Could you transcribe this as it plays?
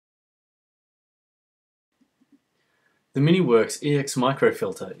The Miniworks EX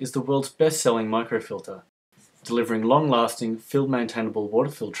microfilter is the world's best-selling microfilter, delivering long-lasting, field-maintainable water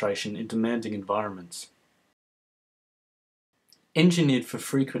filtration in demanding environments. Engineered for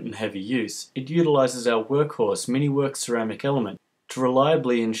frequent and heavy use, it utilises our workhorse Miniworks ceramic element to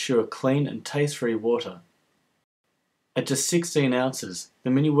reliably ensure clean and taste-free water. At just 16 ounces, the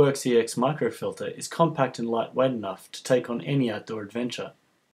Miniworks EX microfilter is compact and lightweight enough to take on any outdoor adventure.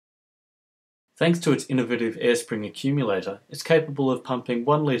 Thanks to its innovative air spring accumulator, it's capable of pumping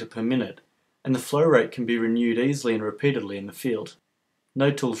 1 litre per minute, and the flow rate can be renewed easily and repeatedly in the field. No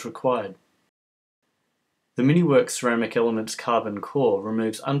tools required. The Miniworks ceramic element's carbon core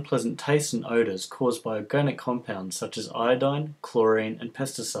removes unpleasant tastes and odours caused by organic compounds such as iodine, chlorine and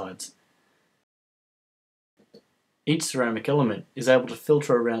pesticides. Each ceramic element is able to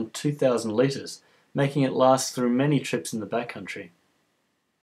filter around 2,000 litres, making it last through many trips in the backcountry.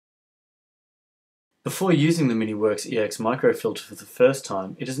 Before using the Miniworks EX microfilter for the first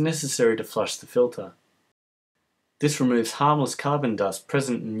time, it is necessary to flush the filter. This removes harmless carbon dust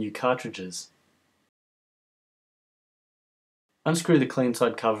present in new cartridges. Unscrew the clean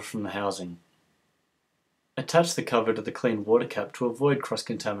side cover from the housing. Attach the cover to the clean water cap to avoid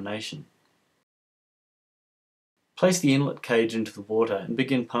cross-contamination. Place the inlet cage into the water and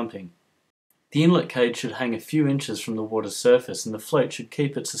begin pumping. The inlet cage should hang a few inches from the water's surface and the float should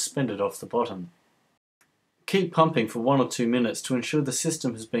keep it suspended off the bottom. Keep pumping for 1 or 2 minutes to ensure the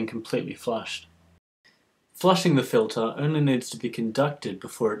system has been completely flushed. Flushing the filter only needs to be conducted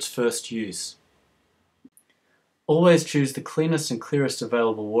before its first use. Always choose the cleanest and clearest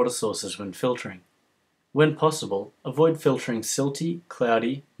available water sources when filtering. When possible, avoid filtering silty,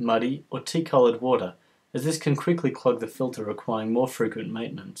 cloudy, muddy or tea-coloured water, as this can quickly clog the filter, requiring more frequent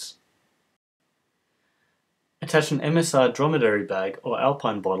maintenance. Attach an MSR dromedary bag or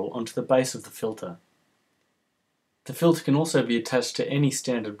alpine bottle onto the base of the filter. The filter can also be attached to any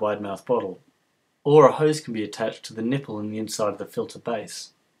standard wide-mouth bottle, or a hose can be attached to the nipple in the inside of the filter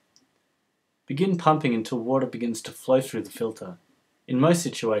base. Begin pumping until water begins to flow through the filter. In most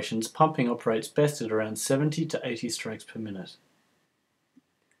situations, pumping operates best at around 70 to 80 strokes per minute.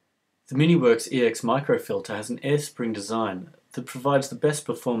 The Miniworks EX microfilter has an air spring design that provides the best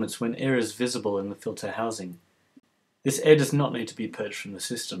performance when air is visible in the filter housing. This air does not need to be purged from the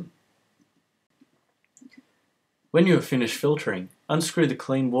system. When you have finished filtering, unscrew the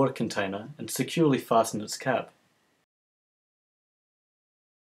clean water container and securely fasten its cap.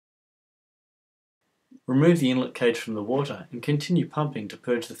 Remove the inlet cage from the water and continue pumping to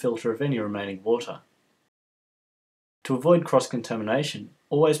purge the filter of any remaining water. To avoid cross-contamination,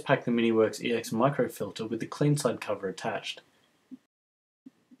 always pack the Miniworks EX microfilter with the clean side cover attached.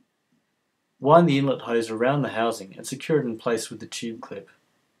 Wind the inlet hose around the housing and secure it in place with the tube clip.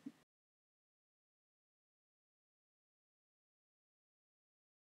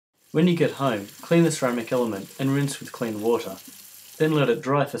 When you get home, clean the ceramic element and rinse with clean water. Then let it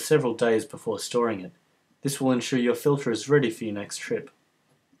dry for several days before storing it. This will ensure your filter is ready for your next trip.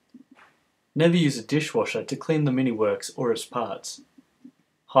 Never use a dishwasher to clean the Miniworks or its parts.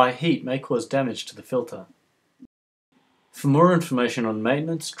 High heat may cause damage to the filter. For more information on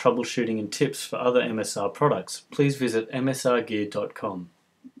maintenance, troubleshooting and tips for other MSR products, please visit msrgear.com.